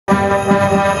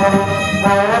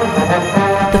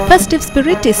festive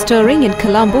spirit is stirring in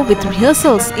Colombo with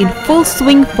rehearsals in full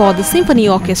swing for the Symphony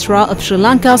Orchestra of Sri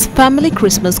Lanka's family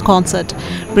Christmas concert.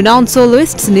 Renowned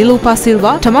soloists Nilupa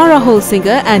Silva, Tamara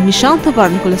Holsinger and Nishantha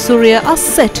Varnakulasuriya are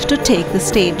set to take the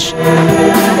stage.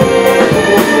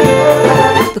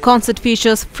 The concert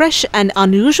features fresh and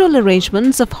unusual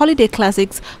arrangements of holiday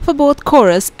classics for both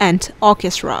chorus and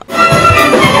orchestra.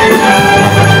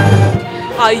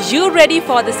 Are you ready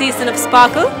for the season of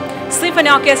sparkle? Symphony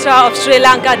Orchestra of Sri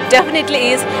Lanka definitely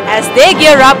is, as they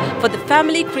gear up for the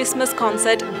family Christmas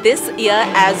concert this year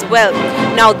as well.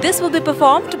 Now this will be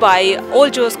performed by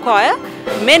Old Joe's Choir,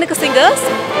 Menaka Singers,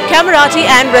 Camerati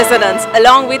and Resonance,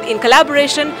 along with in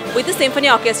collaboration with the Symphony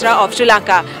Orchestra of Sri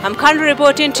Lanka. I'm currently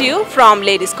reporting to you from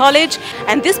Ladies College,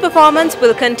 and this performance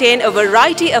will contain a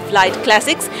variety of light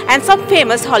classics and some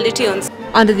famous holiday tunes.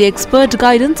 Under the expert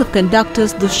guidance of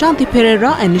conductors Dushanti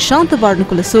Pereira and Nishantha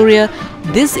Varnakulasuriya,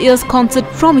 this year's concert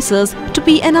promises to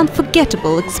be an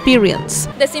unforgettable experience.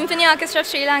 The Symphony Orchestra of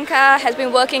Sri Lanka has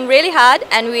been working really hard,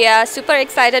 and we are super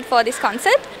excited for this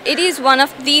concert. It is one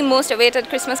of the most awaited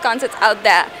Christmas concerts out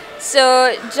there.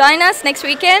 So join us next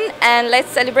weekend and let's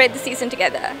celebrate the season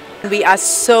together. We are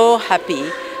so happy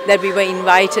that we were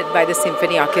invited by the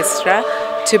Symphony Orchestra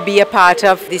to be a part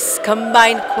of this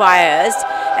combined choirs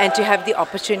and to have the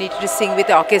opportunity to sing with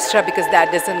the orchestra, because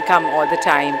that doesn't come all the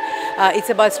time.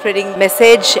 It's about spreading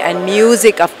message and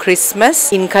music of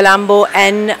Christmas in Colombo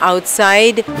and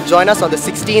outside. Join us on the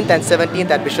 16th and 17th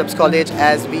at Bishop's College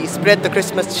as we spread the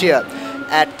Christmas cheer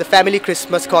at the family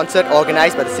Christmas concert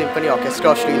organized by the Symphony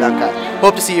Orchestra of Sri Lanka.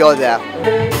 Hope to see you all there.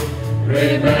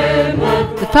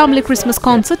 The family Christmas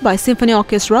concert by Symphony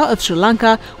Orchestra of Sri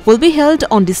Lanka will be held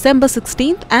on December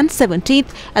 16th and 17th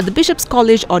at the Bishop's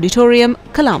College Auditorium,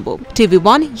 Colombo.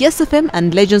 TV1, Yes FM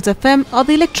and Legends FM are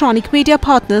the electronic media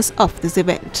partners of this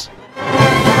event.